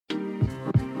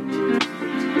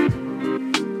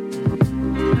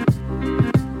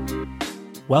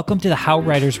Welcome to the How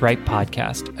Writers Write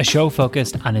podcast, a show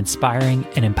focused on inspiring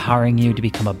and empowering you to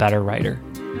become a better writer.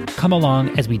 Come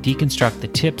along as we deconstruct the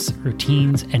tips,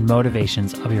 routines, and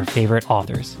motivations of your favorite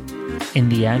authors. In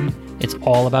the end, it's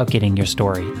all about getting your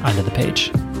story onto the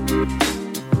page.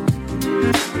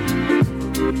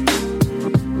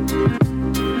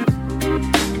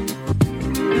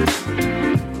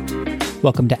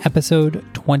 Welcome to episode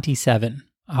 27,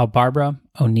 How Barbara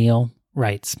O'Neill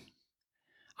Writes.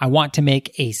 I want to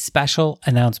make a special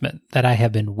announcement that I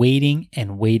have been waiting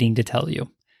to tell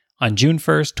you. On June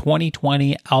 1st,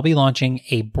 2020, I'll be launching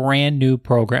a brand new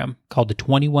program called the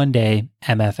 21-Day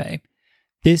MFA.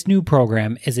 This new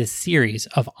program is a series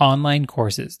of online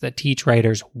courses that teach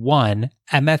writers one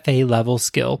MFA level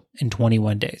skill in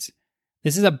 21 days.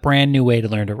 This is a brand new way to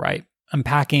learn to write,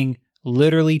 unpacking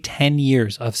literally 10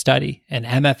 years of study, an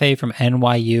MFA from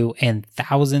NYU, and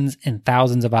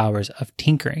thousands of hours of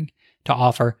tinkering to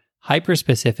offer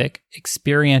hyper-specific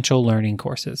experiential learning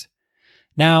courses.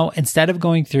 Now, instead of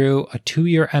going through a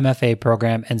 2-year MFA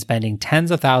program and spending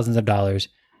tens of thousands of dollars,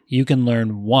 you can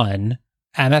learn one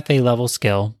MFA level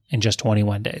skill in just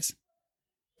 21 days.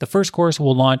 The first course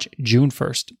will launch June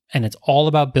 1st, and it's all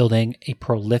about building a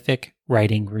prolific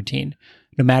writing routine,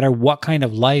 no matter what kind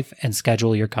of life and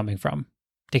schedule you're coming from.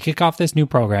 To kick off this new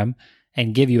program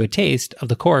and give you a taste of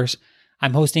the course,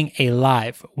 I'm hosting a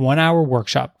live 1-hour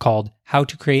workshop called How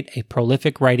to Create a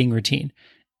Prolific Writing Routine,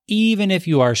 even if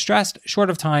you are stressed,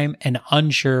 short of time, and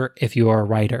unsure if you are a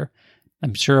writer.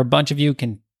 I'm sure a bunch of you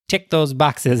can tick those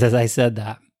boxes as I said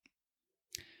that.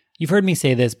 You've heard me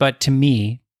say this, but to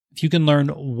me, if you can learn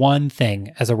one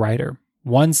thing as a writer,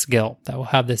 one skill that will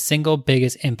have the single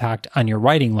biggest impact on your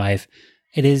writing life,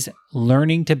 it is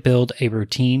learning to build a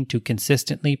routine to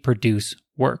consistently produce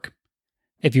work.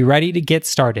 If you're ready to get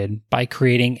started by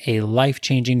creating a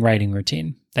life-changing writing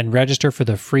routine, then register for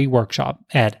the free workshop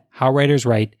at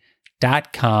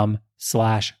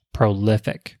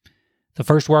howwriterswrite.com/prolific. The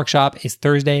first workshop is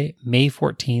Thursday, May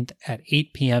 14th at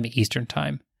 8 p.m. Eastern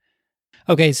Time.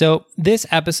 Okay, so this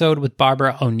episode with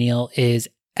Barbara O'Neill is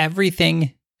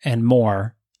everything and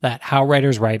more that How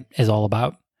Writers Write is all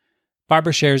about.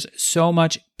 Barbara shares so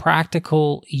much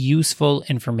practical, useful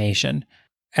information.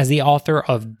 As the author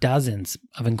of dozens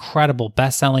of incredible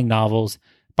best-selling novels,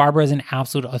 Barbara is an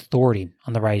absolute authority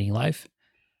on the writing life.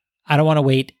 I don't want to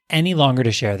wait any longer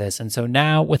to share this, and so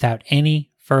now, without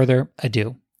any further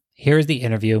ado, here's the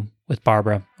interview with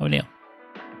Barbara O'Neill.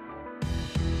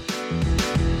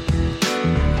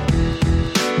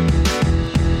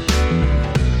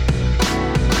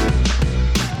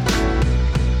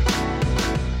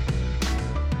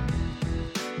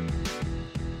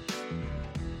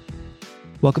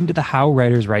 Welcome to the How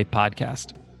Writers Write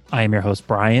podcast. I am your host,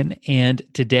 Brian, and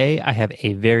today I have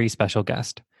a very special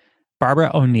guest. Barbara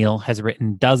O'Neill has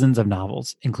written dozens of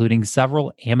novels, including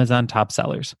several Amazon top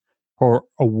sellers. Her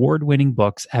award-winning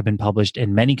books have been published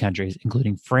in many countries,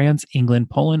 including France,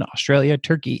 England, Poland, Australia,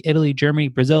 Turkey, Italy, Germany,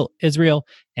 Brazil, Israel,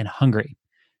 and Hungary.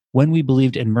 When We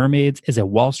Believed in Mermaids is a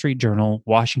Wall Street Journal,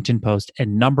 Washington Post,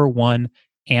 and #1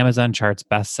 Amazon charts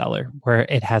bestseller, where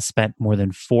it has spent more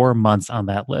than 4 months on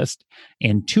that list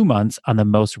and 2 months on the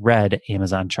most read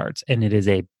Amazon charts. And it is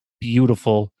a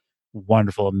beautiful,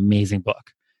 wonderful, amazing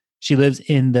book. She lives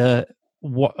in the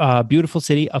beautiful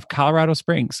city of Colorado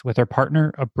Springs with her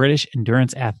partner, a British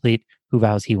endurance athlete who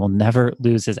vows he will never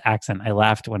lose his accent. I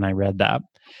laughed when I read that.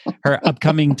 Her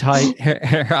upcoming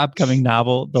her upcoming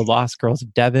novel, The Lost Girls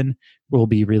of Devon, will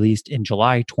be released in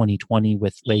July 2020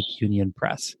 with Lake Union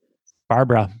Press.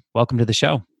 Barbara, welcome to the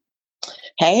show.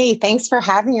 Hey, thanks for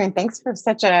having me, and thanks for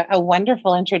such a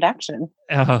wonderful introduction.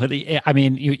 I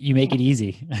mean, you make it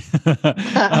easy.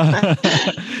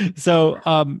 So,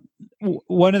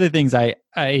 one of the things I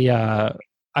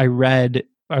read,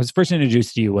 I was first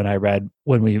introduced to you when I read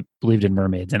When We Believed in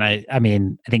Mermaids, and I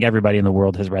think everybody in the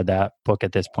world has read that book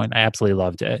at this point. I absolutely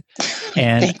loved it,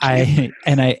 and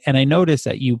I noticed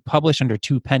that you publish under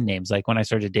 2 pen names. Like when I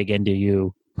started to dig into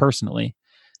you personally.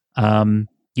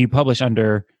 You publish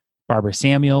under Barbara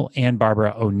Samuel and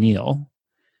Barbara O'Neill.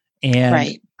 And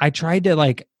right. I tried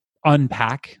to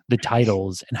unpack the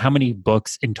titles and how many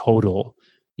books in total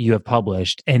you have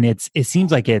published. And it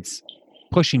seems like it's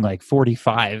pushing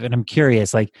 45. And I'm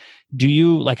curious,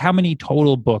 how many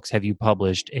total books have you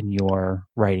published in your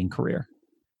writing career?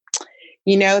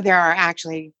 You know, there are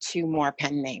actually 2 more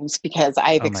pen names because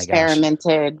I've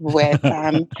experimented with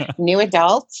new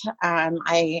adult.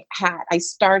 I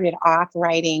started off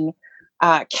writing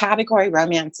category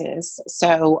romances.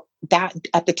 So that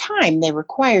at the time they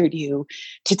required you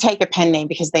to take a pen name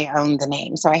because they owned the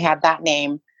name. So I had that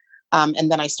name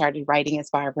And then I started writing as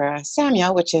Barbara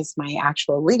Samuel, which is my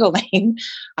actual legal name.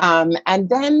 And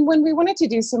then when we wanted to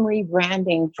do some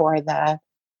rebranding for the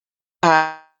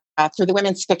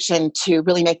women's fiction to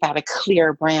really make that a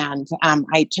clear brand,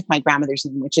 I took my grandmother's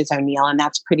name, which is O'Neill, and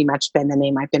that's pretty much been the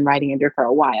name I've been writing under for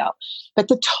a while. But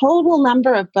the total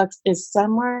number of books is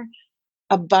somewhere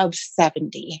above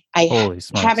 70. I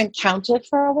haven't counted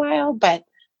for a while, but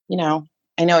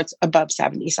I know it's above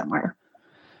 70 somewhere.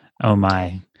 Oh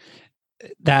my.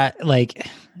 That like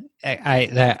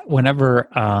that whenever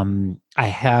I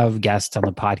have guests on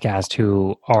the podcast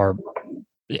who are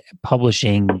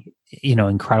publishing,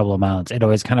 incredible amounts, it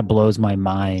always kind of blows my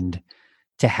mind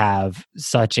to have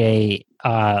such a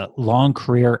long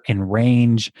career and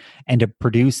range, and to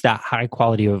produce that high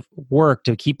quality of work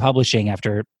to keep publishing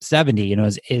after 70,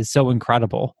 is so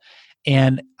incredible.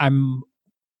 And I'm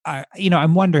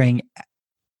wondering,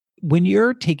 when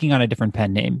you're taking on a different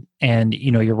pen name and,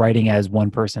 you're writing as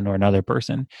one person or another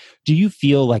person, do you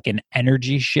feel like an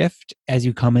energy shift as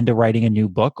you come into writing a new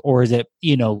book? Or is it,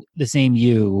 the same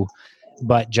you,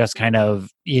 but just kind of,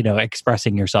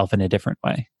 expressing yourself in a different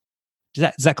way?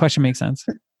 Does that question make sense?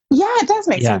 Yeah, it does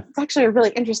make sense. It's actually a really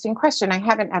interesting question. I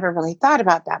haven't ever really thought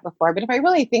about that before. But if I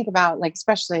really think about, like,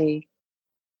 especially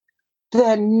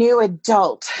the new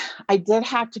adult, I did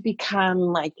have to become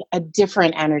like a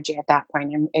different energy at that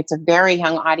point. And it's a very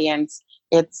young audience.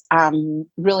 It's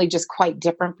really just quite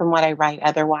different from what I write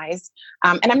otherwise.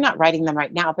 And I'm not writing them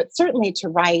right now, but certainly to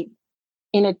write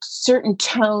in a certain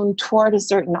tone toward a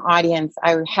certain audience,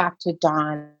 I would have to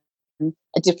don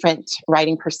a different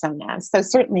writing persona. So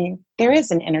certainly there is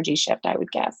an energy shift, I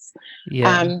would guess.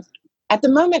 Yeah. At the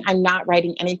moment, I'm not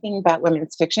writing anything but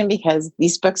women's fiction because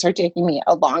these books are taking me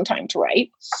a long time to write.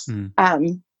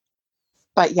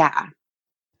 But yeah.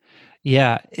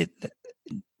 Yeah.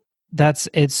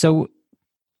 So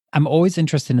I'm always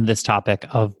interested in this topic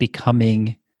of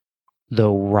becoming the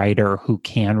writer who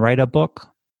can write a book.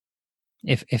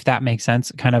 If that makes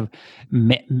sense, kind of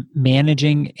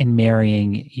managing and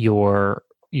marrying your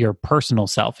personal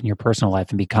self and your personal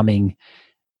life and becoming,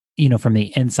 from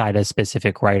the inside, a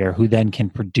specific writer who then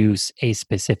can produce a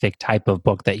specific type of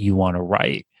book that you want to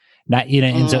write. Not,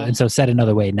 and so said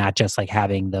another way, not just like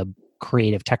having the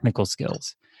creative technical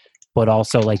skills, but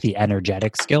also like the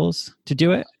energetic skills to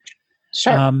do it.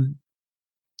 Sure.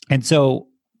 And so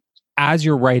as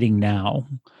you're writing now,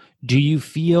 do you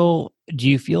feel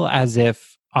as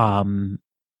if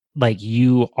like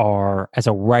you are, as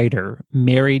a writer,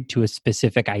 married to a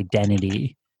specific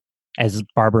identity as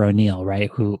Barbara O'Neill, right?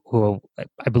 Who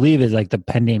I believe is like the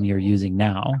pen name you're using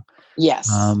now. Yes.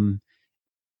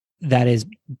 That is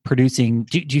producing.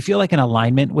 Do you feel like an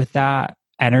alignment with that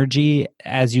energy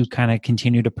as you kind of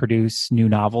continue to produce new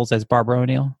novels as Barbara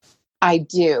O'Neill? I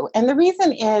do. And the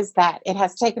reason is that it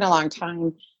has taken a long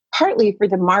time, partly for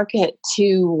the market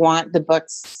to want the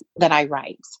books that I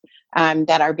write,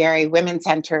 that are very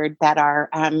women-centered, that are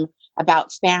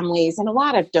about families and a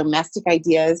lot of domestic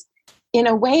ideas in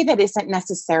a way that isn't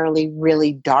necessarily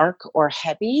really dark or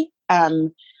heavy.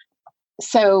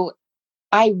 So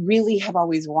I really have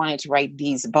always wanted to write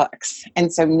these books.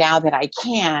 And so now that I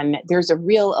can, there's a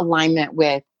real alignment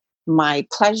with my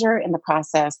pleasure in the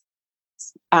process,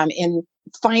 in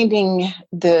finding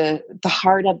the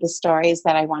heart of the stories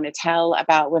that I want to tell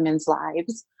about women's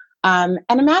lives, and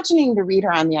imagining the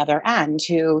reader on the other end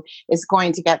who is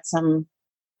going to get some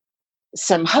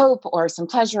hope or some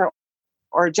pleasure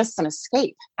or just some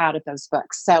escape out of those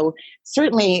books. So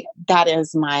certainly that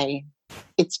is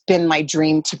it's been my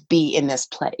dream to be in this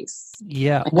place.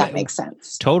 Yeah. If that makes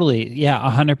sense. Totally. Yeah.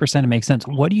 100% it makes sense.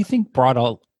 What do you think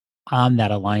brought on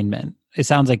that alignment? It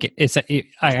sounds like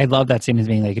I love that statement as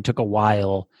being like, it took a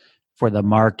while for the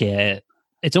market.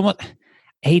 It's almost,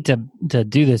 I hate to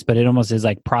do this, but it almost is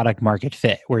like product market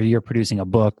fit, where you're producing a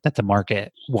book that the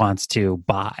market wants to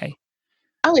buy.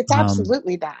 Oh, it's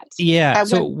absolutely that. Yeah.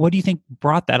 So what do you think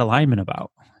brought that alignment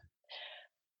about?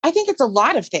 I think it's a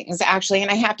lot of things, actually. And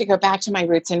I have to go back to my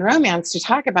roots in romance to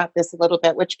talk about this a little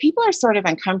bit, which people are sort of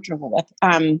uncomfortable with.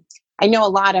 I know a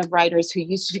lot of writers who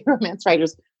used to be romance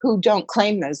writers who don't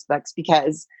claim those books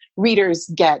because readers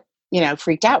get,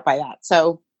 freaked out by that.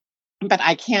 So, but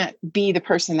I can't be the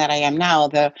person that I am now,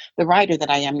 the writer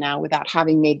that I am now, without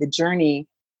having made the journey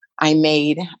I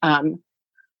made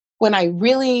when I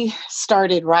really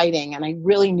started writing, and I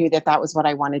really knew that was what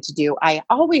I wanted to do. I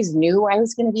always knew I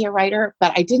was going to be a writer,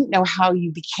 but I didn't know how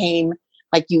you became,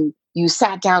 like you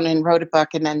sat down and wrote a book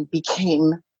and then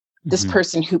became this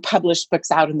person who published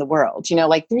books out in the world.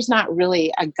 Like there's not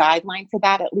really a guideline for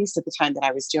that, at least at the time that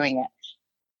I was doing it.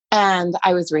 And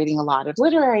I was reading a lot of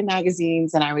literary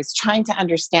magazines, and I was trying to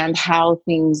understand how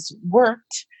things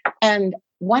worked. And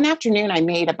one afternoon, I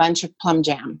made a bunch of plum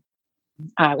jam.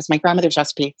 It was my grandmother's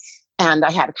recipe. And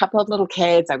I had a couple of little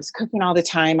kids. I was cooking all the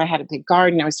time. I had a big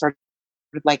garden. I was sort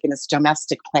of like in this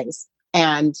domestic place.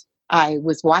 And I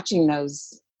was watching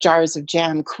those jars of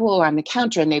jam cool on the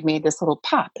counter, and they made this little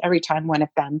pop every time one of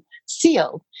them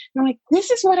sealed. And I'm like,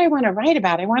 this is what I want to write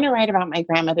about. I want to write about my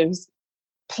grandmother's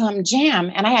plum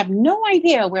jam, and I have no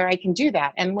idea where I can do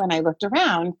that. And when I looked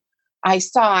around, I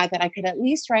saw that I could at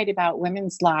least write about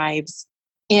women's lives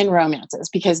in romances,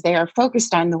 because they are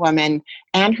focused on the woman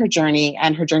and her journey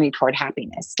toward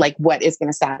happiness, like what is going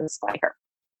to satisfy her.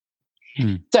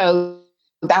 So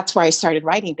that's where I started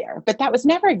writing there. But that was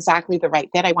never exactly the right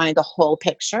fit. I wanted the whole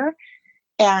picture.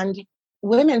 And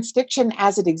women's fiction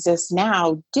as it exists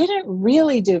now didn't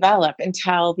really develop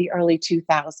until the early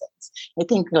 2000s. I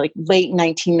think like late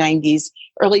 1990s,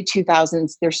 early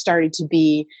 2000s, there started to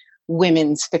be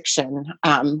women's fiction,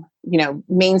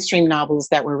 mainstream novels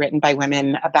that were written by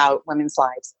women about women's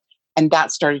lives. And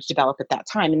that started to develop at that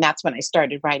time. And that's when I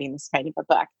started writing this kind of a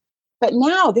book. But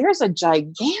now there's a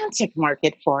gigantic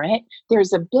market for it.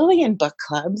 There's 1 billion book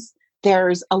clubs.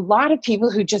 There's a lot of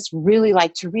people who just really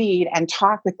like to read and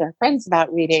talk with their friends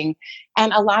about reading.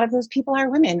 And a lot of those people are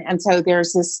women. And so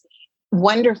there's this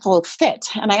wonderful fit.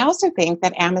 And I also think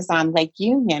that Amazon Lake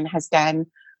Union has done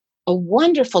a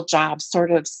wonderful job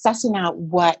sort of sussing out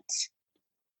what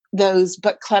those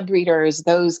book club readers,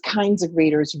 those kinds of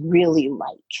readers really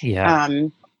like. Yeah.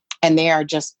 And they are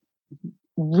just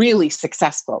really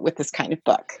successful with this kind of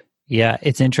book. Yeah,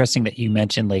 it's interesting that you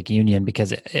mentioned Lake Union,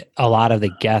 because a lot of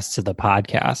the guests of the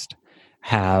podcast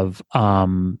have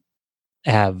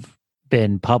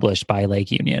been published by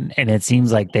Lake Union, and it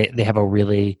seems like they have a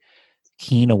really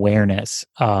keen awareness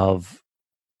of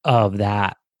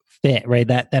that fit, right?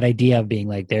 That idea of being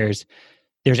like there's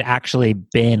actually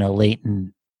been a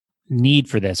latent need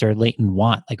for this, or latent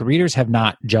want. Like, readers have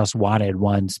not just wanted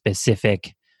one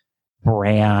specific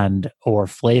brand or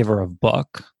flavor of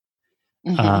book.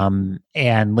 Mm-hmm.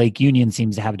 And Lake Union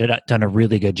seems to have done a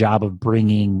really good job of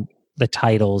bringing the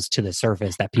titles to the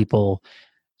surface that people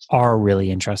are really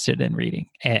interested in reading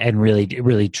and really,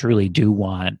 really, truly do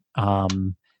want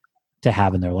to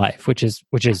have in their life, which is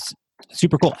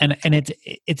super cool. And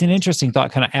it's an interesting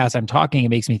thought. Kind of as I'm talking, it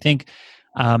makes me think.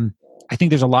 I think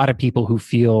there's a lot of people who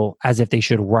feel as if they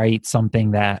should write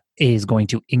something that is going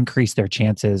to increase their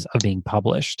chances of being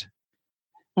published.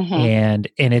 Mm-hmm.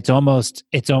 And it's almost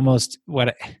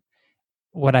what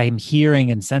I'm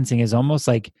hearing and sensing is almost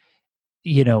like,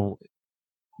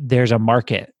 there's a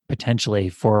market potentially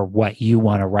for what you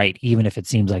want to write, even if it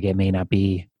seems like it may not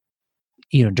be,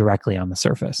 directly on the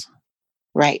surface.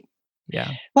 Right.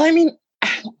 Yeah. Well, I mean,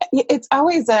 it's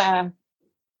always a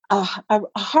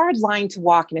hard line to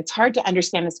walk, and it's hard to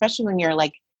understand, especially when you're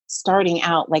like starting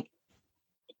out, like,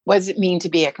 what does it mean to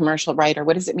be a commercial writer?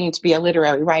 What does it mean to be a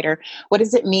literary writer? What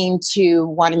does it mean to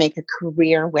want to make a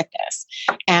career with this?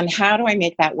 And how do I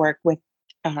make that work with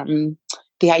the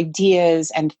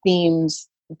ideas and themes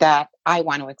that I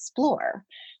want to explore?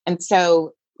 And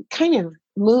so kind of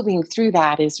moving through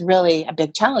that is really a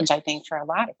big challenge, I think, for a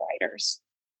lot of writers.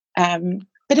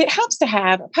 But it helps to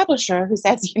have a publisher who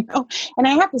says, and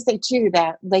I have to say too,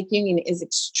 that Lake Union is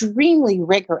extremely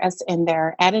rigorous in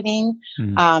their editing,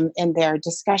 in their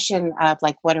discussion of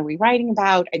like, what are we writing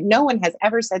about? And no one has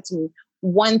ever said to me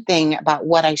one thing about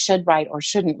what I should write or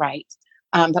shouldn't write.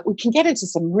 But we can get into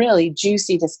some really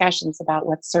juicy discussions about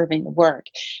what's serving the work.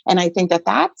 And I think that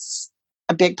that's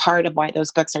a big part of why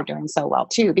those books are doing so well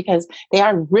too, because they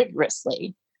are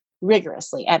rigorously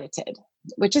edited,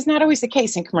 which is not always the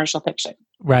case in commercial fiction.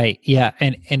 Right. Yeah.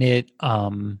 And it,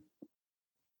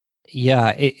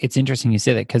 it's interesting you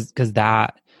say that because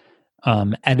that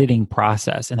editing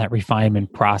process and that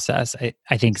refinement process,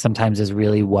 I think sometimes is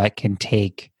really what can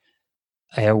take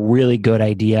a really good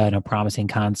idea and a promising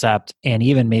concept, and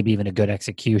maybe even a good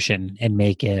execution, and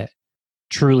make it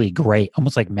truly great,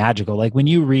 almost like magical. Like when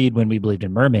you read When We Believed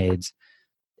in Mermaids,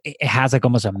 it has like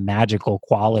almost a magical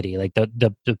quality. Like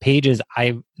the pages,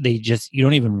 you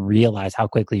don't even realize how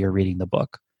quickly you're reading the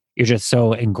book. You're just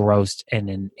so engrossed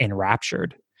and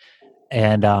enraptured.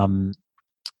 And,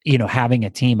 having a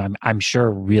team, I'm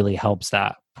sure really helps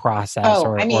that process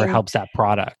or helps that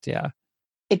product. Yeah.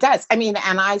 It does. I mean,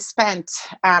 and I spent,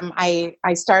 I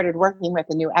started working with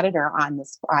a new editor on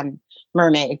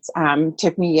Mermaids,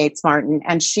 Tiffany Yates Martin,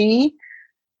 and she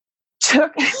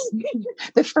took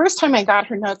the first time I got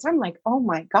her notes, I'm like, oh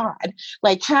my God,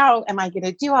 like, how am I going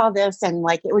to do all this? And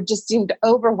like, it would just seem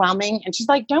overwhelming. And she's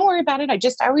like, don't worry about it. I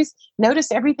always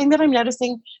notice everything that I'm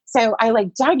noticing. So I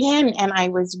like dug in and I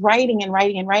was writing and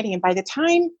writing and writing. And by the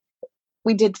time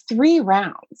we did 3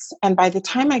 rounds, and by the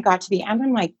time I got to the end,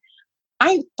 I'm like,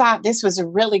 I thought this was a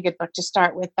really good book to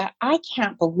start with, but I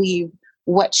can't believe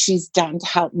what she's done to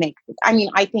help make it. I mean,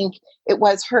 I think it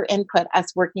was her input,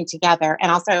 us working together,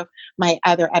 and also my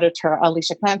other editor,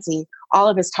 Alicia Clancy, all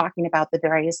of us talking about the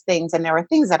various things. And there were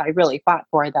things that I really fought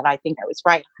for that I think I was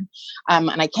right on.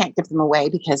 And I can't give them away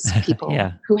because people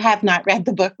who have not read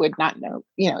the book would not know,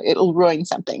 it'll ruin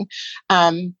something.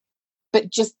 But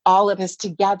just all of us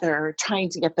together trying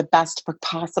to get the best book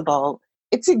possible.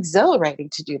 It's exhilarating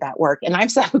to do that work. And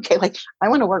I've said, okay, like I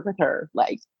want to work with her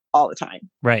like all the time.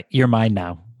 Right. You're mine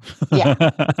now. Yeah.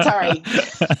 Sorry.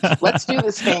 Let's do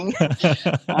this thing.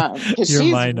 Because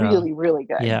she's really, really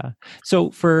good. Yeah.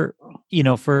 So for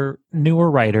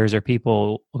newer writers or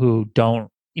people who don't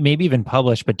maybe even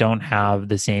publish, but don't have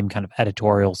the same kind of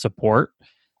editorial support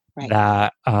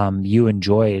that you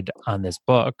enjoyed on this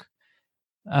book,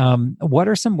 what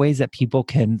are some ways that people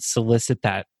can solicit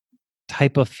that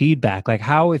type of feedback? Like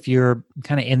how, if you're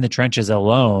kind of in the trenches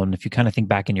alone, if you kind of think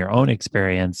back in your own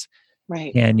experience,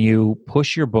 and you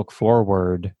push your book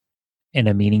forward in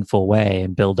a meaningful way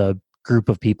and build a group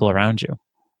of people around you?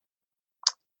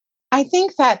 I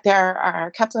think that there are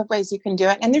a couple of ways you can do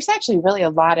it. And there's actually really a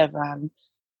lot of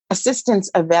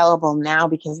assistance available now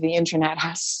because the internet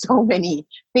has so many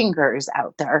fingers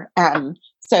out there.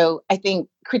 So I think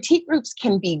critique groups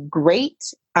can be great,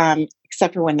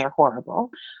 except for when they're horrible.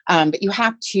 But you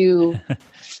have to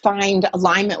find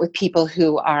alignment with people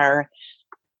who are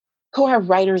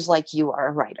writers like you are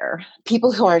a writer,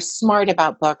 people who are smart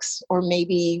about books or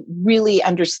maybe really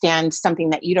understand something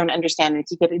that you don't understand. And if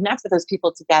you get enough of those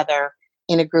people together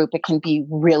in a group, it can be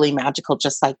really magical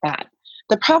just like that.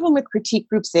 The problem with critique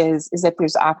groups is that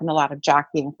there's often a lot of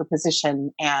jockeying for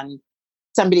position and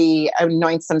somebody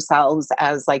anoints themselves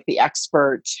as like the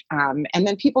expert. And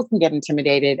then people can get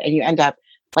intimidated and you end up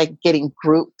like getting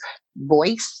group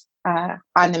voice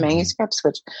on the manuscripts,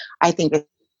 which I think is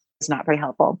not very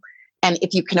helpful. And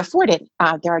if you can afford it,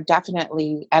 there are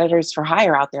definitely editors for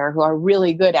hire out there who are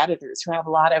really good editors who have a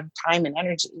lot of time and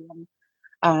energy.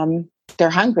 And, they're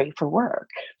hungry for work.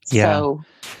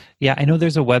 Yeah, I know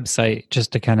there's a website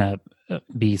just to kind of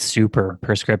be super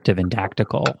prescriptive and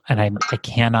tactical. And I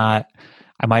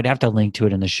might have to link to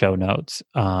it in the show notes.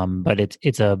 But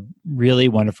it's a really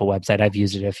wonderful website. I've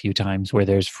used it a few times where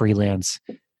there's freelance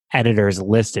editors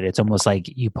listed. It's almost like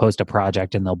you post a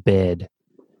project and they'll bid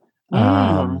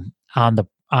on it.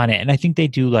 And I think they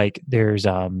do like there's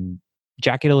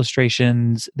jacket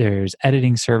illustrations, there's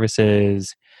editing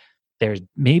services, there's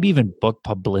maybe even book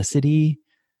publicity.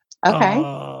 Okay.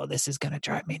 Oh, this is going to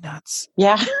drive me nuts.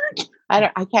 Yeah.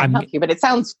 I can't help you, but it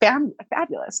sounds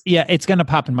fabulous. Yeah, it's going to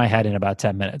pop in my head in about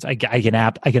 10 minutes. I can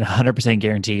 100%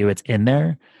 guarantee you it's in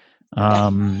there.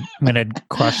 I'm going to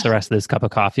crush the rest of this cup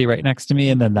of coffee right next to me,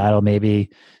 and then that'll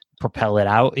maybe propel it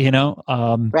out,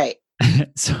 Right.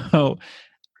 So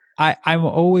I'm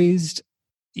always,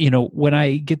 when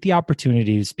I get the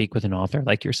opportunity to speak with an author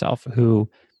like yourself who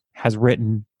has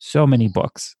written so many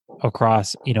books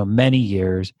across, many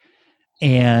years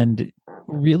and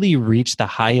really reached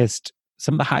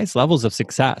some of the highest levels of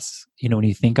success, when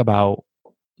you think about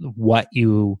what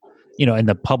in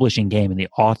the publishing game and the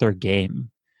author game.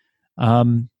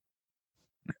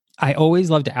 I always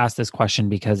love to ask this question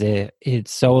because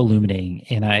it's so illuminating.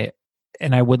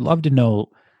 And I would love to know,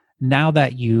 now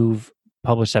that you've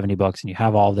published 70 books and you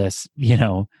have all this,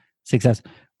 success,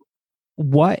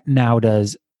 what now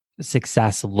does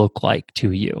success look like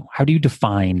to you? How do you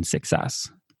define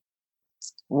success?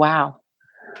 Wow.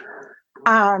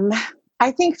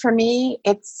 I think for me,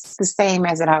 it's the same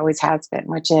as it always has been,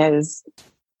 which is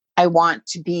I want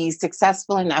to be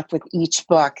successful enough with each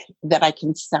book that I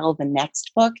can sell the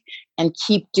next book and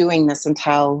keep doing this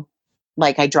until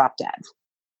like I drop dead.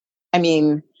 I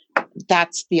mean,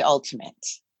 that's the ultimate,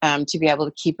 to be able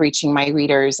to keep reaching my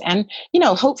readers and,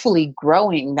 hopefully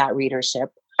growing that readership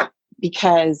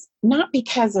not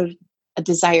because of a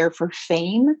desire for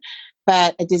fame,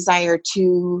 but a desire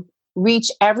to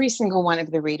reach every single one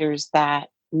of the readers that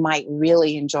might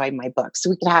really enjoy my book.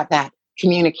 So we could have that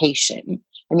communication.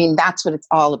 I mean, that's what it's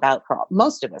all about for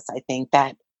most of us. I think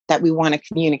that we want to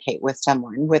communicate with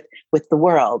someone, with the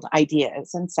world,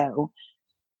 ideas. And so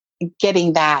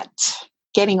getting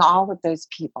all of those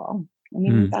people, I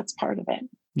mean, that's part of it.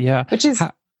 Yeah. Which is,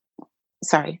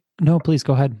 sorry. No, please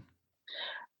go ahead.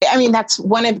 I mean, that's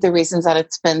one of the reasons that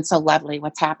it's been so lovely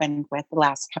what's happened with the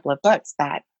last couple of books,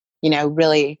 that,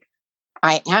 really,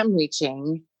 I am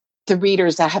reaching the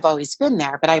readers that have always been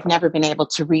there, but I've never been able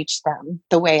to reach them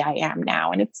the way I am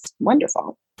now. And it's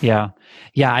wonderful. Yeah.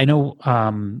 Yeah. I know,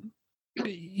 I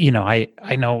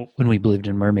know When We Believed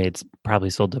in Mermaids probably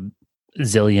sold a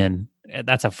zillion.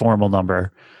 That's a formal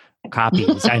number,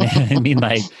 copies. I mean,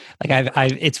 like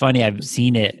I've it's funny. I've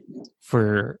seen it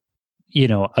for,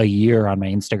 a year on my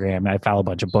Instagram. I follow a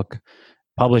bunch of book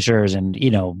publishers and,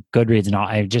 Goodreads and all.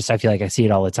 I feel like I see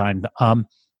it all the time.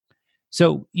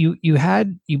 So you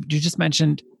just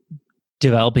mentioned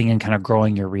developing and kind of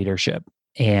growing your readership.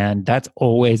 And that's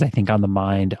always, I think, on the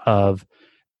mind of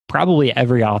probably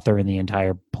every author in the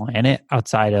entire planet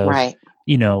outside of, right.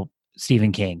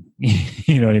 Stephen King.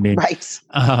 You know what I mean? Right.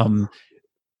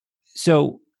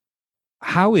 So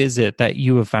how is it that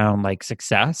you have found like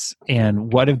success,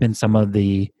 and what have been some of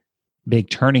the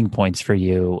big turning points for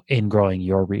you in growing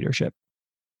your readership?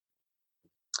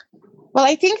 Well,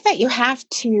 I think that you have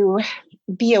to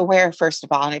be aware, first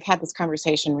of all, and I've had this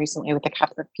conversation recently with a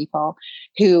couple of people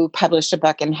who published a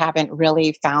book and haven't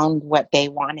really found what they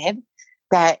wanted,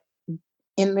 that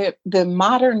in the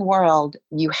modern world,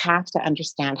 you have to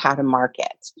understand how to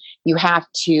market. You have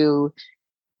to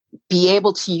be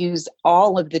able to use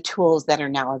all of the tools that are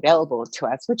now available to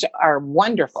us, which are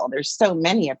wonderful. There's so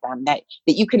many of them that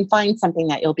you can find something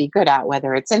that you'll be good at,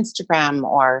 whether it's Instagram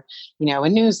or, a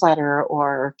newsletter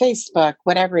or Facebook,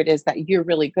 whatever it is that you're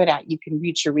really good at, you can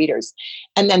reach your readers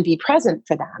and then be present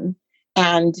for them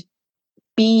and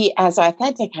be as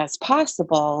authentic as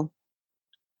possible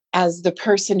as the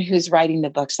person who's writing the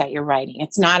books that you're writing.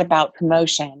 It's not about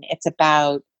promotion. It's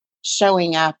about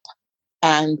showing up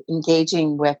and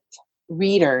engaging with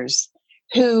readers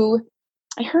who,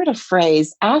 I heard a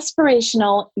phrase,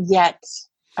 aspirational yet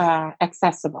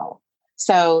accessible.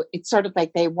 So it's sort of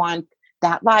like they want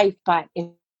that life, but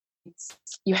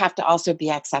you have to also be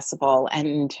accessible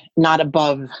and not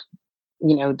above,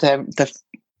 the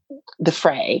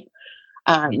fray.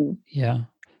 Yeah.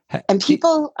 And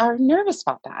people are nervous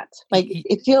about that. Like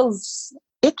it feels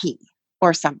icky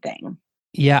or something.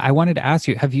 Yeah. I wanted to ask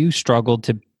you, have you struggled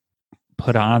to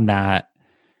put on that,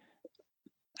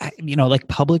 like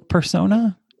public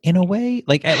persona in a way,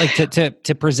 like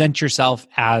to present yourself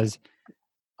as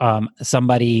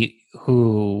somebody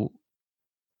who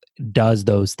does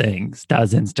those things,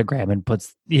 does Instagram and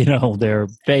puts, their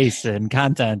face and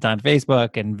content on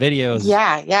Facebook and videos.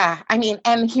 Yeah. I mean,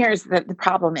 and here's the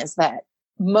problem is that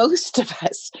most of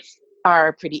us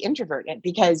are pretty introverted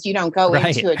because you don't go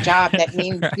into a job that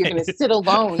means you're going to sit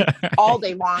alone all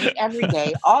day long, every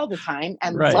day, all the time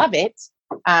and love it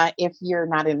if you're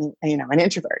not an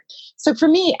introvert. So for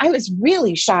me, I was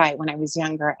really shy when I was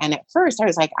younger. And at first I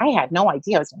was like, I had no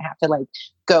idea I was going to have to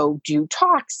go do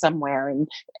talks somewhere. And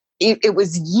it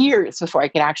was years before I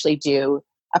could actually do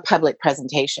a public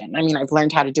presentation. I mean, I've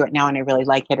learned how to do it now and I really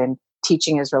like it and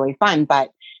teaching is really fun,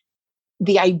 but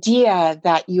the idea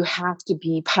that you have to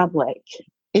be public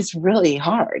is really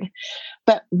hard.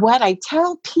 But what I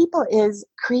tell people is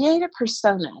create a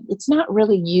persona. It's not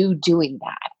really you doing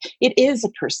that. It is a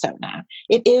persona.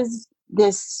 It is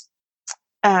this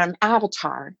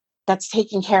avatar that's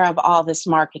taking care of all this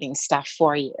marketing stuff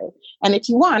for you. And if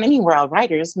you want, we're all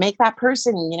writers, make that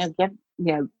person,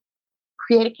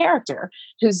 create a character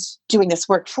who's doing this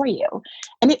work for you.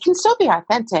 And it can still be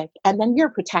authentic and then you're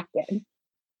protected.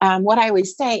 What I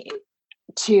always say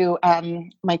to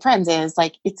my friends is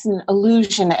it's an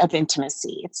illusion of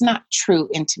intimacy. It's not true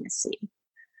intimacy.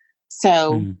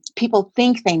 So people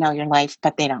think they know your life,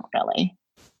 but they don't really.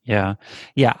 Yeah.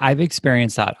 Yeah. I've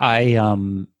experienced that.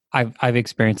 I've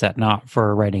experienced that not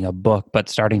for writing a book, but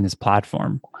starting this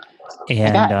platform.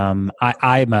 And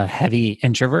I'm a heavy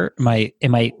introvert.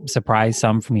 It might surprise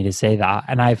some for me to say that.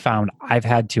 And I found I've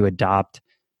had to adopt,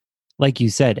 like you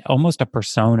said, almost a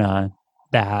persona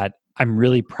that I'm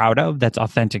really proud of, that's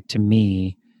authentic to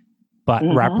me, but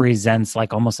represents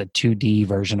almost a 2D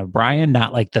version of Brian,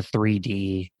 not the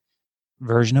 3D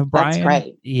version of Brian. That's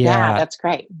great. Yeah, that's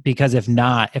great. Because if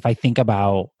I think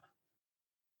about,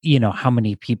 how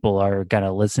many people are going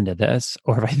to listen to this,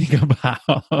 or if I think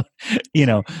about,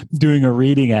 doing a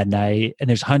reading at night and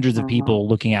there's hundreds of people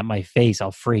looking at my face,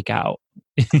 I'll freak out,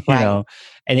 and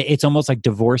it's almost like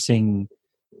divorcing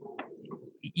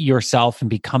yourself and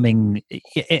becoming,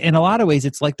 in a lot of ways,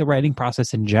 it's like the writing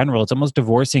process in general. It's almost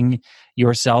divorcing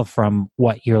yourself from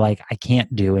what you're like, I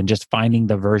can't do, and just finding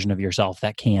the version of yourself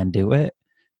that can do it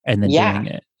and then doing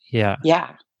it. Yeah.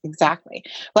 Yeah. Exactly.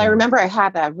 Well, I remember I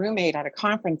had a roommate at a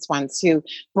conference once who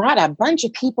brought a bunch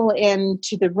of people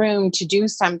into the room to do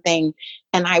something.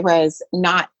 And I was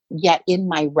not yet in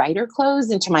my writer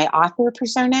clothes, into my author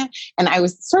persona. And I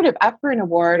was sort of up for an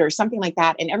award or something like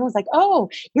that. And everyone's like, "Oh,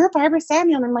 you're Barbara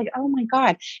Samuel." And I'm like, "Oh my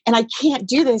God." And I can't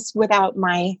do this without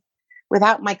my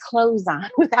clothes on,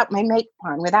 without my makeup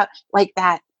on, without like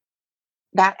that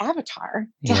avatar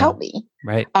to help me.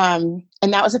 Right. And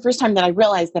that was the first time that I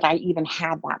realized that I even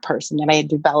had that person, that I had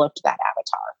developed that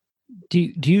avatar.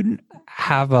 Do you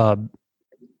have a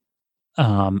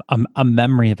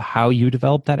memory of how you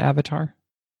developed that avatar?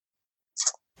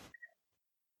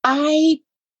 I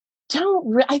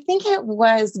don't. I think it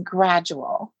was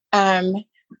gradual.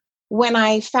 When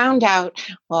I found out,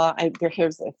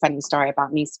 here's a funny story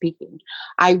about me speaking.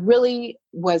 I really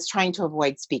was trying to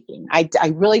avoid speaking. I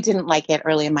really didn't like it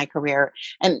early in my career,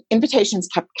 and invitations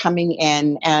kept coming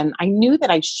in, and I knew that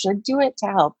I should do it to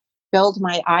help build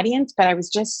my audience, but I was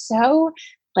just so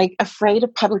like afraid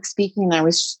of public speaking, and I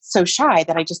was so shy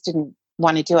that I just didn't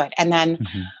want to do it. And then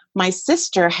my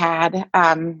sister had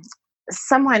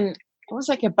someone, it was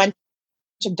like a bunch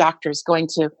of doctors going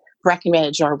to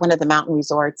Breckenridge or one of the mountain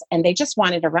resorts, and they just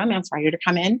wanted a romance writer to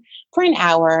come in for an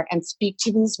hour and speak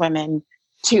to these women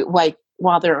to like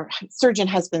while their surgeon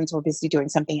husbands were busy doing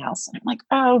something else. And I'm like,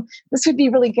 "Oh, this would be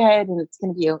really good." And it's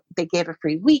going to be, they gave a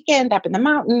free weekend up in the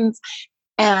mountains.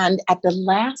 And at the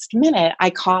last minute,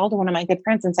 I called one of my good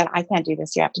friends and said, "I can't do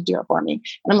this. You have to do it for me."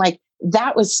 And I'm like,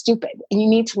 that was stupid. And you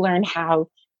need to learn how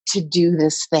to do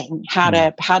this thing, how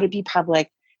to be public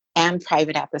and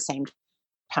private at the same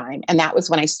time. And that was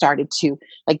when I started to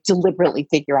like deliberately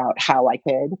figure out how I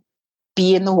could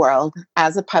be in the world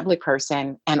as a public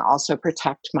person and also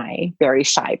protect my very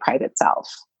shy private self.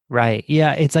 Right.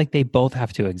 Yeah. It's like they both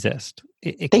have to exist.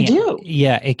 They do.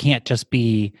 Yeah. It can't just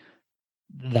be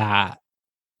that,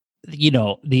 the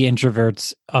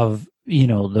introverts of,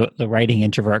 the writing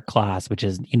introvert class, which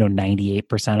is,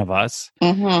 98% of us,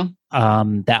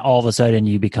 that all of a sudden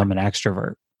you become an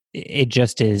extrovert. It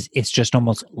just is, it's just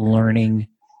almost learning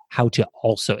how to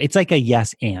also, it's like a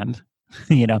yes and,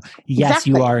 yes,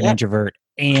 exactly. You are an introvert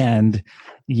and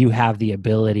you have the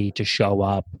ability to show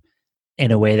up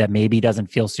in a way that maybe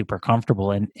doesn't feel super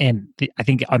comfortable. And I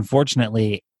think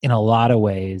unfortunately in a lot of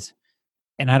ways,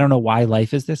 and I don't know why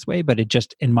life is this way, but it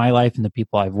just, in my life and the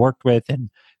people I've worked with and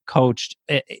coached,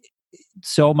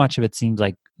 so much of it seems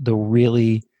like the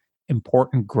really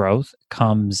important growth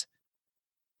comes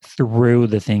through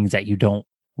the things that you don't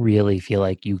really feel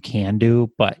like you can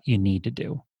do, but you need to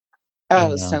do.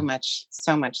 Oh, so much.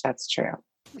 That's true.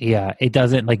 Yeah. It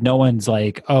doesn't, like, no one's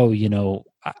like, "Oh,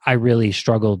 I really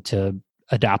struggled to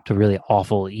adopt a really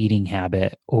awful eating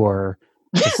habit or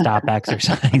to stop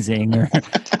exercising," or,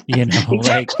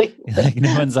 exactly. like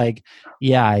no one's like,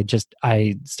 "Yeah,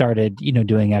 I started,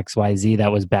 doing XYZ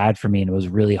that was bad for me. And it was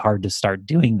really hard to start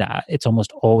doing that." It's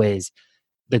almost always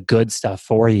the good stuff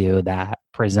for you that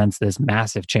presents this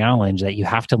massive challenge that you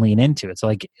have to lean into. It's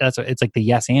like, it's like the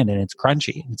yes and it's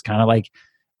crunchy. It's kind of like,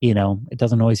 it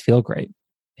doesn't always feel great.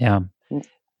 Yeah.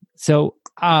 So,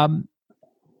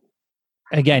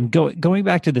 again, going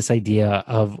back to this idea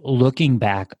of looking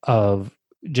back of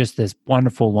just this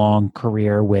wonderful long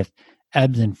career with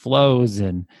ebbs and flows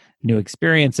and new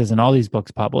experiences and all these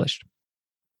books published.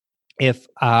 If,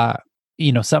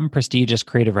 some prestigious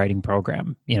creative writing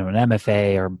program, an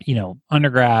MFA or,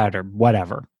 undergrad or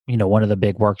whatever, one of the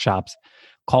big workshops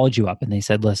called you up and they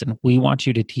said, "Listen, we want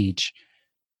you to teach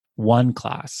one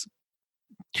class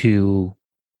to,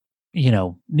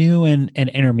 new and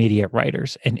intermediate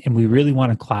writers. And we really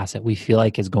want a class that we feel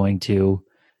like is going to,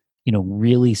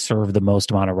 really serve the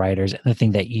most amount of writers and the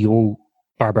thing that you,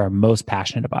 Barbara, are most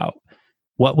passionate about."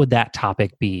 What would that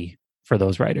topic be for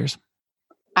those writers?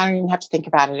 I don't even have to think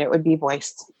about it. It would be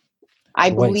voice. I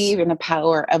believe in the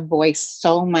power of voice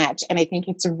so much. And I think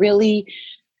it's really,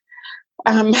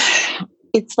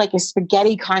 it's like a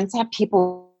spaghetti concept.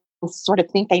 People sort of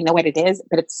think they know what it is,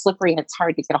 but it's slippery and it's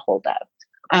hard to get a hold of.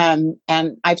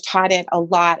 And I've taught it a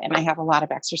lot and I have a lot of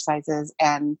exercises,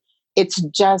 and it's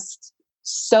just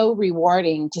so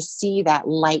rewarding to see that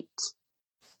light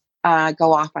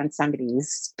go off on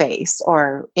somebody's face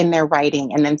or in their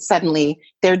writing. And then suddenly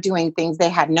they're doing things they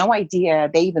had no idea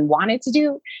they even wanted to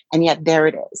do. And yet there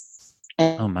it is.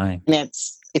 And, oh my. And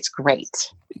it's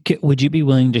great. Would you be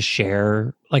willing to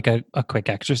share like a quick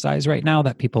exercise right now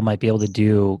that people might be able to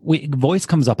do? Voice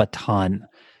comes up a ton.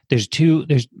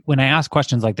 When I ask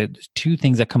questions like that, there's two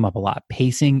things that come up a lot: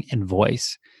 pacing and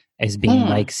voice as being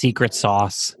like secret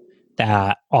sauce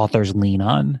that authors lean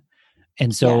on.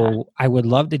 And so I would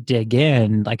love to dig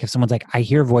in, like if someone's like, I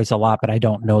hear voice a lot, but I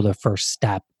don't know the first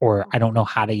step, or I don't know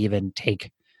how to even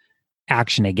take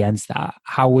action against that.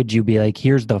 How would you be like,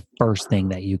 here's the first thing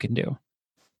that you can do?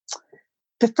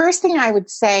 The first thing I would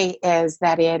say is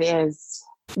that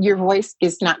your voice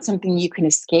is not something you can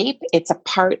escape. It's a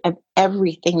part of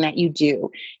everything that you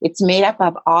do. It's made up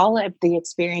of all of the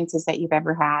experiences that you've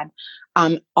ever had,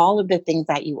 all of the things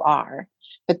that you are.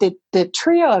 But the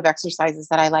trio of exercises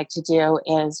that I like to do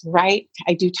is write.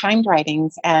 I do timed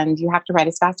writings, and you have to write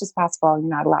as fast as possible. You're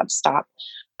not allowed to stop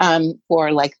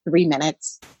for like 3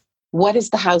 minutes. What is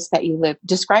the house that you live?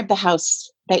 Describe the house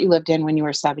that you lived in when you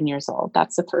were 7 years old.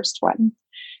 That's the first one.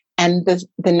 And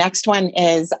the next one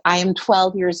is, I am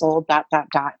 12 years old, ...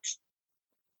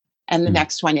 And the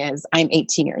next one is, I'm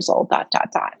 18 years old, ...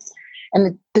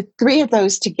 And the three of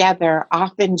those together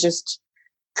often just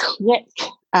click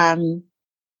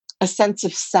a sense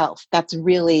of self that's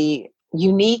really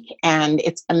unique. And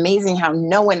it's amazing how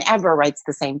no one ever writes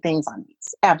the same things on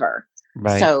these, ever.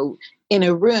 Right. So in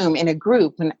a room, in a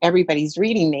group, when everybody's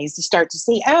reading these, you start to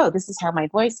see, oh, this is how my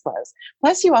voice flows.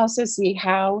 Plus, you also see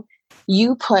how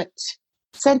you put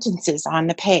sentences on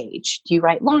the page. Do you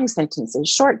write long sentences,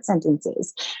 short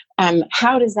sentences?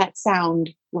 How does that sound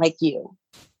like you?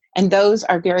 And those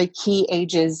are very key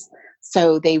ages.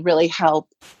 So they really help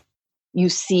you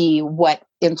see what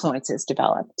influences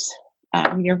developed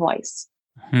your voice.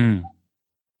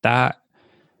 That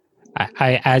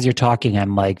I as you're talking,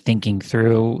 I'm like thinking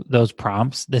through those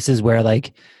prompts. This is where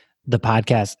like the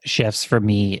podcast shifts from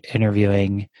me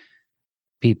interviewing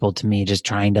people to me just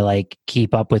trying to like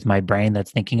keep up with my brain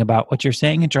that's thinking about what you're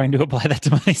saying and trying to apply that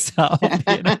to myself.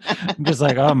 You know? I'm just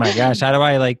like, oh my gosh, how do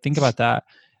I like think about that?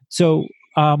 So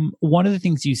one of the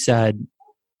things you said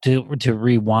to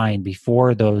rewind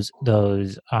before those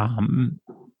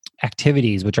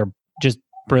activities, which are just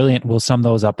brilliant, we'll sum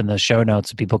those up in the show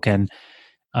notes so people can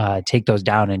take those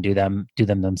down and do them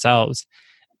themselves,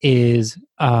 is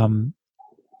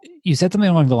you said something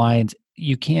along the lines,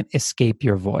 you can't escape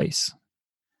your voice.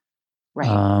 Right.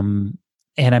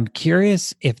 And I'm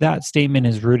curious if that statement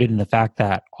is rooted in the fact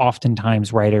that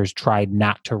oftentimes writers try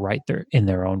not to write in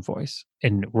their own voice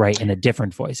and write in a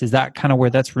different voice. Is that kind of where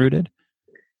that's rooted?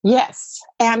 Yes.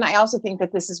 And I also think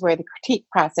that this is where the critique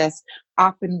process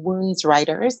often wounds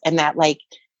writers, and that like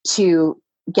to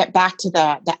get back to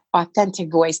the authentic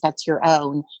voice that's your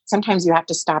own, sometimes you have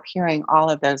to stop hearing all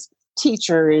of those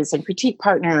teachers and critique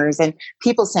partners and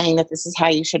people saying that this is how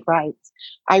you should write.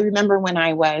 I remember when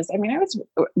I was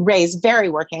raised very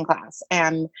working class,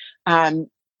 and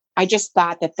I just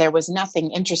thought that there was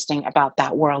nothing interesting about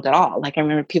that world at all. Like I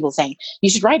remember people saying, you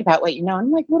should write about what you know. And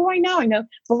I'm like, what do I know? I know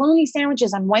bologna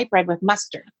sandwiches on white bread with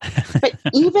mustard. But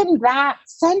even that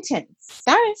sentence,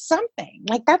 that is something.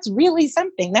 Like that's really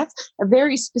something. That's a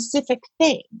very specific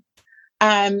thing.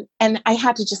 And I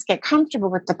had to just get comfortable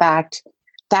with the fact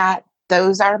that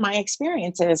those are my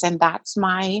experiences and that's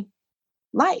my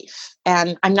life.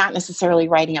 And I'm not necessarily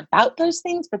writing about those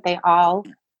things, but they all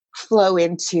flow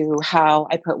into how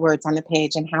I put words on the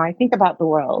page and how I think about the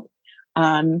world.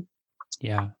 And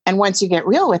once you get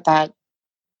real with that,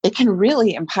 it can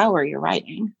really empower your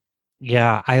writing.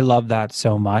 Yeah, I love that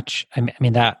so much. I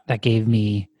mean that gave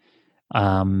me,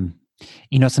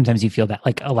 sometimes you feel that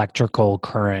like electrical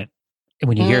current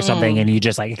when you hear something and you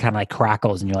just like, it kind of like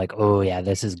crackles and you're like, oh yeah,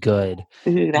 this is good.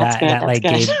 Ooh, that's good.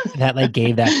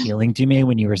 Gave that feeling to me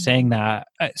when you were saying that.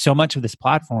 So much of this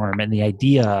platform and the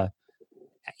idea,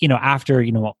 after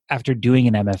doing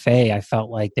an MFA, I felt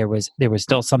like there was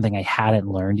still something I hadn't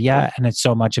learned yet. And it's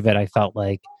so much of it I felt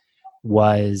like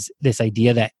was this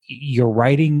idea that your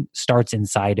writing starts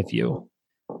inside of you.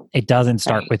 It doesn't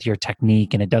start with your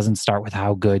technique, and it doesn't start with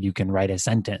how good you can write a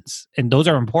sentence. And those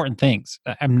are important things.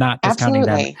 I'm not discounting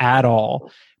them at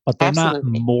all, but they're not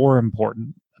more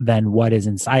important than what is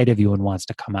inside of you and wants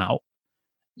to come out.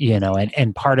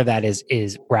 And part of that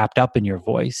is wrapped up in your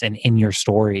voice and in your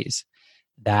stories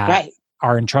that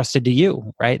are entrusted to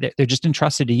you, right? They're just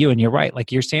entrusted to you. And you're right.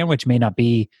 Like your sandwich may not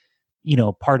be,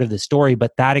 part of the story,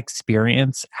 but that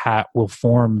experience will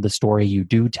form the story you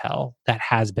do tell that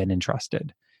has been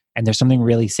entrusted. And there's something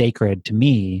really sacred to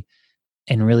me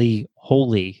and really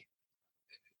holy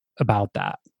about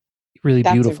that. Really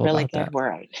That's beautiful. That's a really good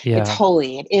word. Yeah. It's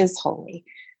holy. It is holy.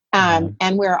 And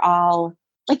we're all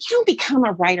like, you don't become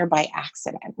a writer by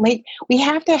accident. Like we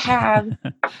have to have,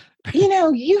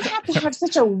 you have to have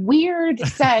such a weird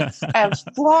set of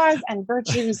flaws and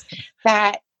virtues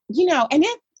that, and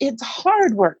it's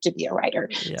hard work to be a writer.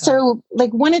 Yeah. So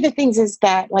like one of the things is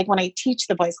that like when I teach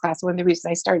the voice class, one of the reasons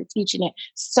I started teaching it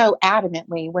so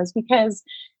adamantly was because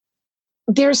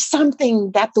there's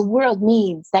something that the world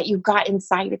needs that you've got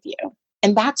inside of you.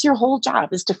 And that's your whole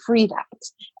job, is to free that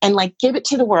and like give it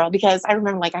to the world. Because I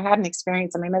remember like I had an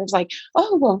experience and my mother's like,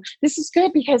 oh, well, this is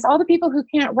good because all the people who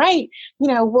can't write,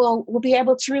 will be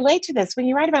able to relate to this when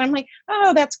you write about it. I'm like,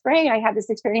 oh, that's great. I had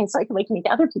this experience so I can like make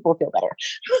other people feel better.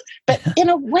 But in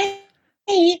a way,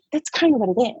 that's kind of what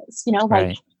it is, like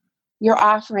right. You're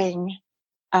offering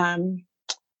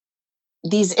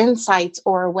these insights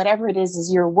or whatever it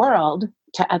is your world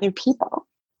to other people.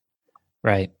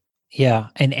 Right. Yeah.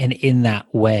 And in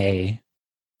that way,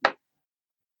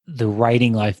 the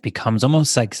writing life becomes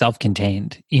almost like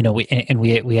self-contained, we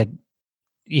had,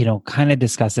 kind of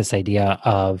discussed this idea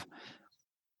of,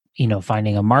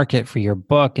 finding a market for your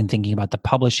book and thinking about the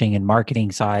publishing and marketing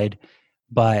side.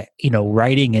 But,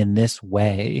 writing in this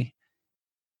way,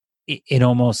 it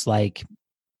almost like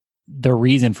the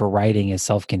reason for writing is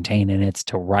self-contained, and it's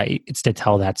to write. It's to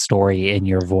tell that story in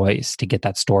your voice, to get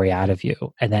that story out of you.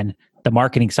 And then the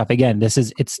marketing stuff, again,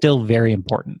 it's still very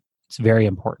important. It's very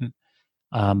important.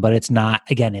 But it's not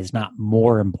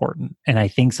more important. And I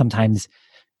think sometimes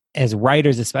as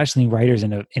writers, especially writers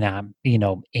in a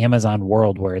Amazon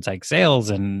world where it's like sales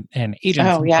and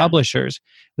agents and publishers,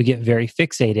 we get very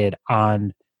fixated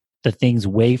on the things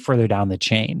way further down the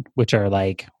chain, which are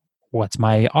like, what's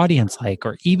my audience like?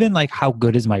 Or even like, how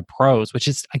good is my prose, which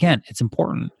is, again, it's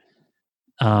important.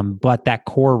 But that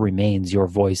core remains your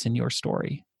voice and your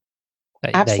story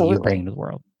that you bring to the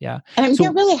world. Yeah. And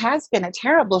there really has been a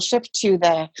terrible shift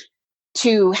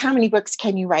to how many books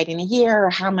can you write in a year,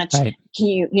 or how much can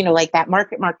you, like that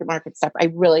market stuff. I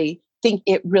really think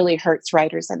it really hurts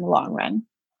writers in the long run.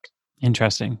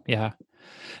 Interesting. Yeah.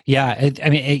 Yeah. I've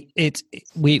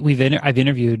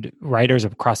interviewed writers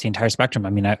across the entire spectrum. I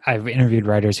mean, I've interviewed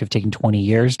writers who've taken 20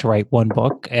 years to write one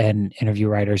book, and interview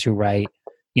writers who write,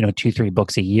 2-3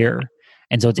 books a year.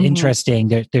 And so it's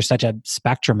interesting. There's such a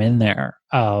spectrum in there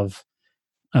of,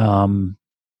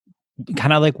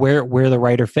 kind of like where the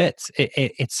writer fits.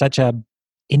 It's such a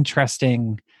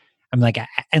interesting. I'm like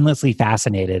endlessly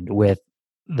fascinated with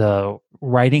the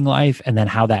writing life, and then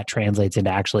how that translates into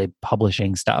actually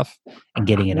publishing stuff and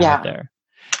getting it out there.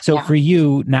 So for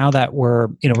you, now that we're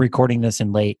recording this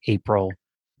in late April,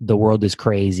 the world is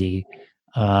crazy.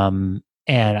 And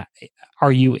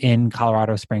are you in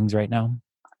Colorado Springs right now?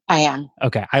 I am.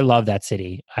 Okay. I love that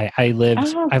city. I've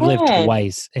lived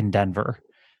twice in Denver.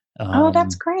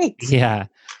 That's great. Yeah.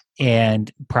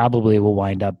 And probably will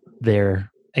wind up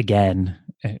there again.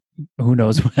 Who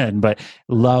knows when, but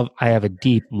I have a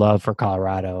deep love for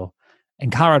Colorado,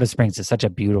 and Colorado Springs is such a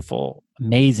beautiful,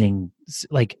 amazing,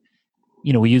 like,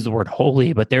 we use the word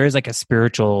holy, but there is like a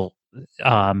spiritual,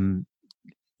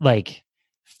 like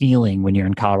feeling when you're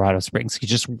in Colorado Springs. You're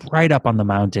just right up on the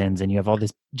mountains, and you have all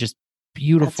this just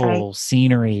beautiful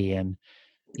scenery, and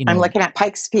I'm looking at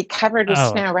Pikes Peak covered with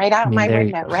snow right out my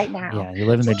window right now. Yeah, you're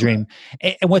living the dream.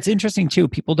 And what's interesting too,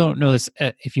 people don't know this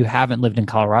if you haven't lived in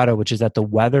Colorado, which is that the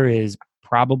weather is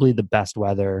probably the best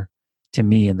weather to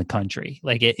me in the country.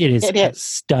 Like it is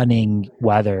stunning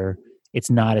weather. It's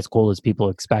not as cold as people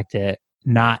expect it.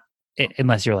 Not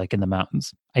unless you're like in the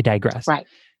mountains. I digress. Right.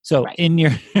 So in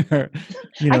your, I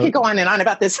could go on and on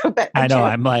about this. But I know.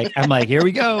 I'm like, here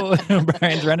we go.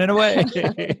 Brian's running away.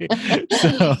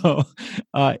 So,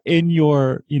 in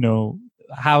your,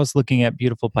 house looking at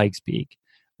beautiful Pikes Peak,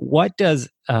 what does,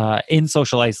 in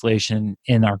social isolation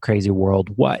in our crazy world,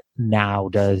 what now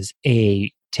does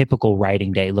a typical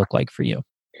writing day look like for you?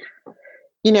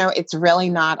 It's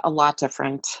really not a lot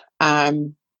different.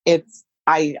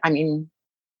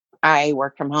 I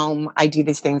work from home. I do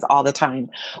these things all the time.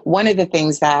 One of the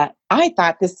things that I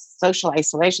thought this social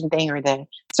isolation thing or the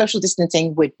social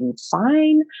distancing would be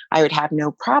fine. I would have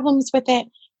no problems with it.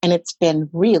 And it's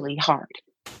been really hard.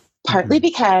 Partly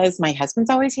because my husband's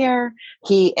always here.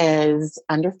 He is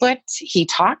underfoot. He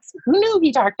talks. Who knew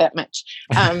he talked that much?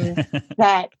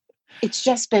 That it's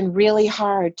just been really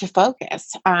hard to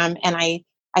focus. And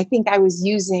I think I was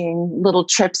using little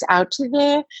trips out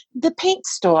to the paint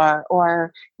store,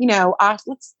 or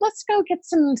let's go get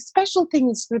some special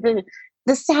things for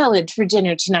the salad for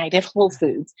dinner tonight at Whole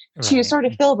Foods to sort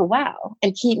of fill the wow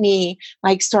and keep me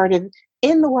like sort of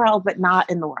in the world but not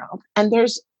in the world. And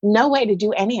there's no way to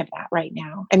do any of that right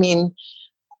now. I mean,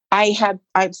 I've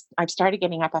started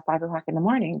getting up at 5 o'clock in the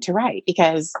morning to write,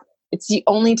 because it's the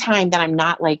only time that I'm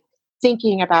not like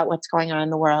thinking about what's going on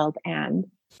in the world. And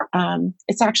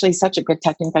it's actually such a good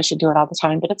technique. I should do it all the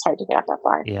time, but it's hard to get up that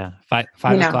far. Yeah. 5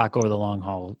 o'clock over the long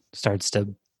haul starts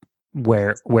to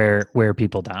wear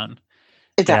people down.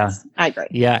 It does. I agree.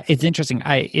 Yeah. It's interesting.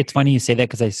 It's funny you say that,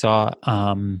 because I saw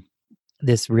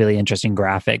this really interesting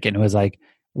graphic, and it was like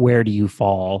where do you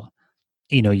fall?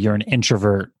 You're an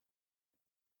introvert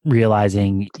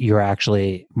realizing you're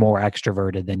actually more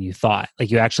extroverted than you thought. Like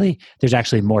there's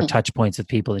actually more touch points with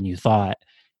people than you thought.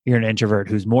 You're an introvert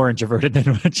who's more introverted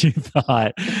than what you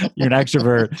thought. You're an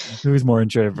extrovert who's more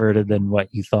introverted than what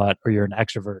you thought, or you're an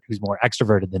extrovert who's more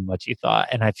extroverted than what you thought.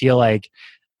 And I feel like,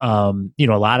 a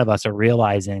lot of us are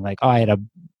realizing like, oh, I had a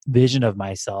vision of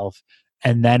myself.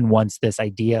 And then once this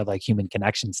idea of like human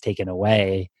connection's taken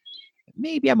away,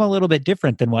 maybe I'm a little bit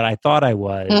different than what I thought I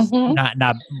was. Mm-hmm.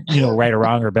 Not right or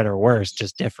wrong or better or worse,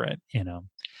 just different,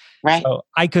 Right. So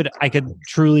I could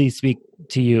truly speak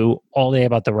to you all day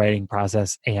about the writing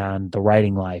process and the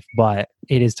writing life, but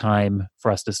it is time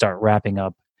for us to start wrapping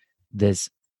up this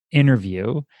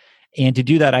interview. And to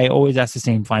do that, I always ask the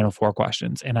same final 4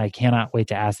 questions, and I cannot wait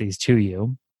to ask these to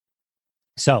you.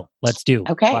 So let's do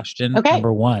question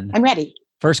number 1. I'm ready.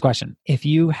 First question. If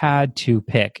you had to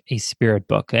pick a spirit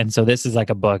book, and so this is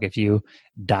like a book, if you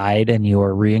died and you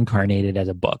were reincarnated as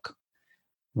a book,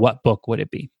 what book would it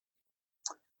be?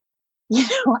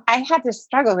 I had to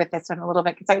struggle with this one a little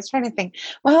bit because I was trying to think,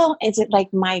 well, is it like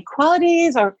my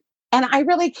qualities and I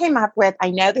really came up with,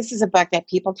 I know this is a book that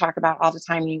people talk about all the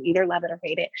time. You either love it or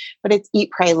hate it, but it's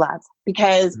Eat, Pray, Love,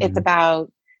 because it's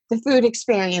about the food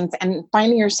experience and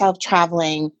finding yourself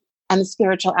traveling and the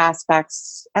spiritual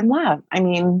aspects and love. I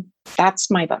mean, that's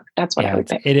my book. That's what I would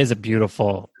pick. It's a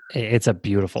beautiful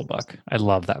book. I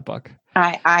love that book.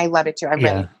 I love it too. I've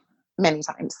read it many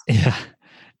times. Yeah.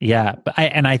 Yeah. But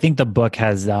I think the book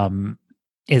has,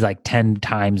 is like 10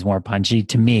 times more punchy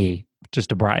to me, just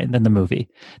to Brian, than the movie.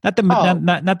 Not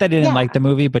that I didn't like the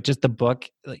movie, but just the book.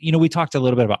 We talked a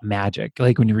little bit about magic.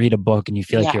 Like when you read a book and you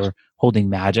feel like you're holding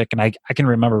magic. And I can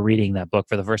remember reading that book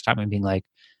for the first time and being like,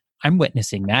 I'm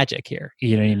witnessing magic here.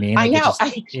 You know what I mean? Like I know.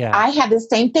 I had the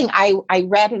same thing. I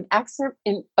read an excerpt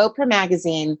in Oprah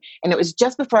magazine, and it was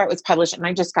just before it was published, and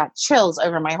I just got chills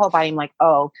over my whole body. I'm like,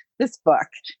 oh, this book,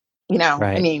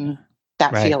 I mean,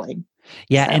 that feeling.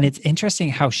 Yeah. So. And it's interesting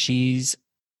how she's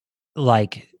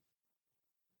like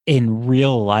in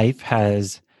real life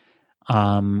has,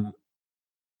 it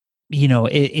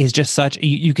is just such,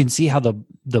 you can see how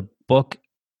the book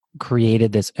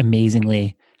created this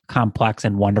amazingly complex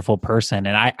and wonderful person.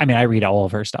 And I read all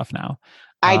of her stuff now.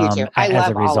 I do too. I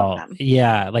love all of them.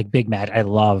 Yeah, like Big Magic. I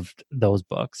loved those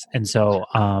books. And so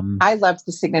I loved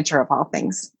The Signature of All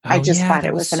Things. I just thought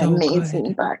it was an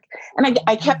amazing book. And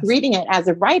I kept reading it as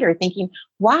a writer thinking,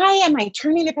 why am I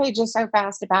turning the pages so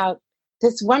fast about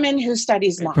this woman who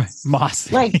studies moss?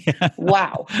 Moss. Like,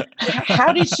 wow.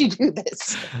 How did she do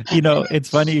this? It's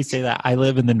funny you say that. I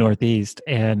live in the Northeast,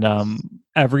 and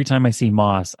every time I see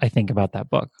moss, I think about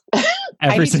that book.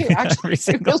 Every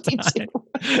single time.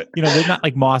 There's not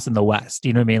like moss in the West.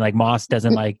 You know what I mean? Like moss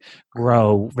doesn't like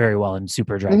grow very well in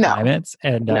super dry climates.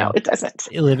 And no, it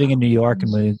doesn't. Living in New York,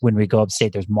 and when we go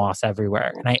upstate, there's moss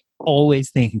everywhere. And I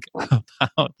always think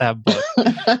about that book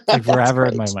like forever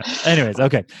in my mind. Anyways,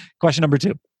 okay. Question number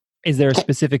 2. Is there a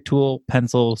specific tool,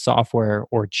 pencil, software,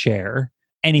 or chair,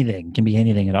 anything, can be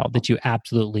anything at all, that you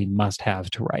absolutely must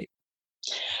have to write?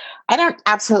 I don't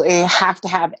absolutely have to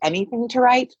have anything to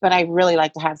write, but I really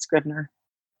like to have Scrivener.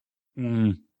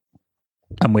 I'm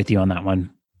with you on that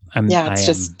one.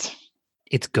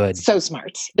 It's good. So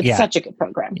smart. It's such a good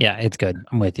program. Yeah, it's good.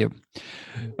 I'm with you.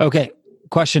 Okay.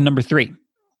 Question number 3.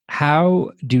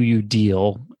 How do you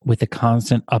deal with the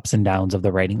constant ups and downs of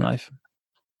the writing life?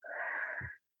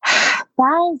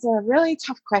 That is a really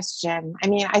tough question. I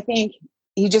mean, I think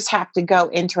you just have to go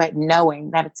into it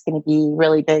knowing that it's going to be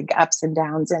really big ups and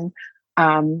downs, and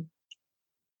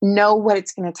know what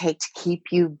it's going to take to keep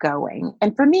you going.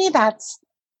 And for me, that's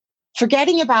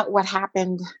forgetting about what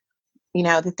happened,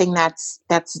 the thing that's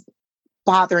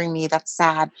bothering me, that's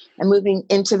sad, and moving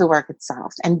into the work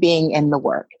itself and being in the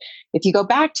work. If you go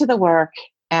back to the work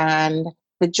and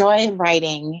the joy of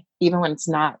writing, even when it's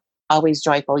not always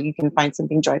joyful, you can find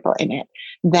something joyful in it,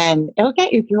 then it'll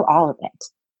get you through all of it.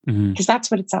 Because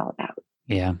that's what it's all about.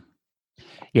 Yeah.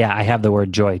 Yeah. I have the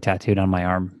word joy tattooed on my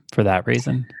arm for that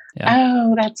reason. Yeah.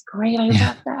 Oh, that's great. I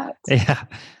love that. Yeah.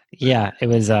 Yeah. It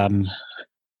was,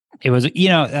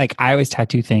 like I always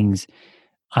tattoo things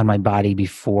on my body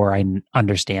before I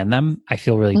understand them. I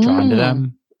feel really drawn to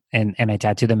them, and I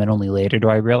tattoo them, and only later do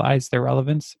I realize their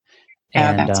relevance.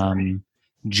 And,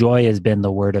 joy has been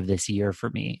the word of this year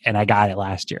for me. And I got it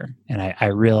last year. And I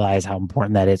realize how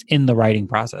important that is in the writing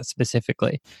process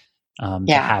specifically, to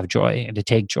have joy and to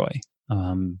take joy.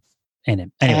 in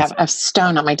it. Anyways. I have a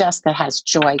stone on my desk that has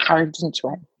joy carved into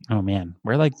it. Oh man,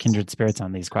 we're like kindred spirits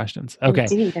on these questions. Okay.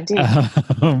 Indeed.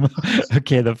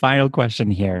 Okay, the final question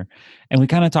here. And we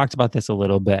kind of talked about this a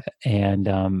little bit, and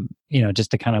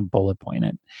just to kind of bullet point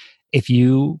it. If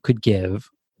you could give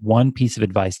one piece of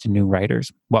advice to new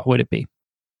writers, what would it be?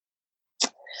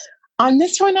 On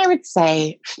this one, I would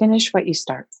say finish what you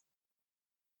start.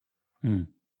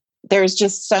 There's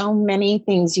just so many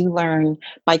things you learn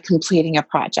by completing a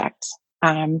project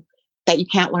that you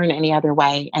can't learn any other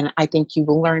way. And I think you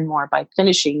will learn more by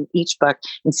finishing each book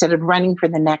instead of running for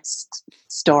the next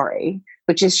story,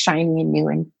 which is shiny and new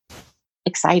and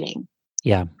exciting.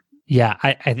 Yeah.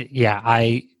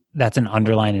 I that's an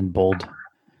underline and bold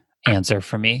answer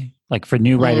for me. Like for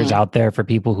new writers out there, for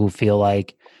people who feel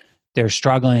like they're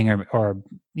struggling or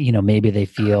maybe they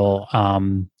feel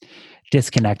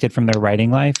disconnected from their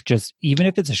writing life, just even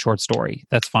if it's a short story,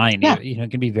 that's fine. Yeah. It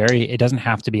can be it doesn't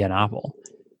have to be a novel.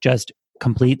 Just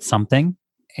complete something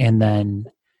and then,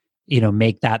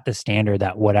 make that the standard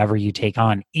that whatever you take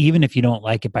on, even if you don't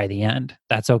like it by the end,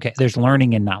 that's okay. There's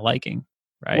learning and not liking,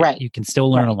 right? You can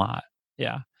still learn a lot.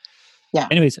 Yeah. Yeah.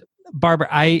 Anyways, Barbara,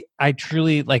 I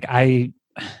truly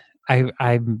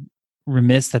I'm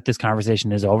remiss that this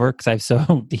conversation is over because I've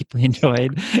so deeply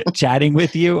enjoyed chatting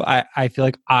with you. I feel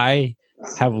like I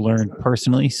have learned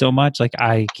personally so much. Like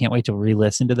I can't wait to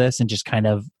re-listen to this and just kind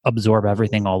of absorb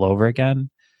everything all over again.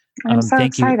 I'm so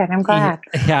excited. I'm glad.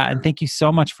 Yeah. And thank you so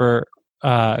much for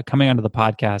coming onto the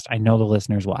podcast. I know the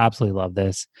listeners will absolutely love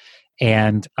this.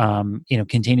 And,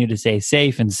 continue to stay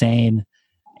safe and sane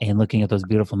and looking at those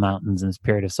beautiful mountains in this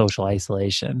period of social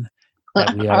isolation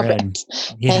that we are in.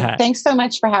 Yeah. Thanks so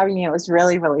much for having me. It was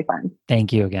really, really fun.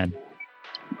 Thank you again.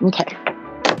 Okay.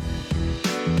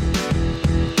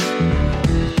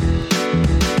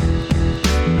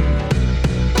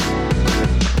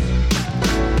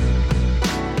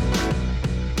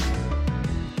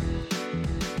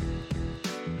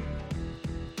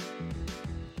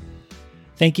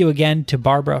 Thank you again to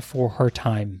Barbara for her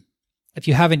time. If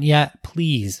you haven't yet,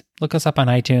 please look us up on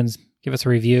iTunes, give us a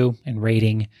review and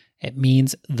rating. It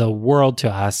means the world to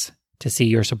us to see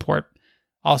your support.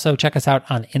 Also, check us out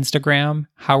on Instagram,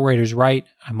 How Writers Write.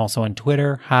 I'm also on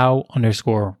Twitter,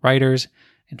 How_Writers,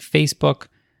 and Facebook.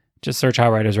 Just search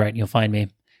How Writers Write and you'll find me.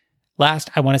 Last,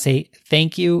 I want to say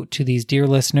thank you to these dear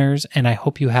listeners, and I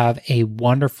hope you have a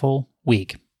wonderful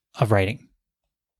week of writing.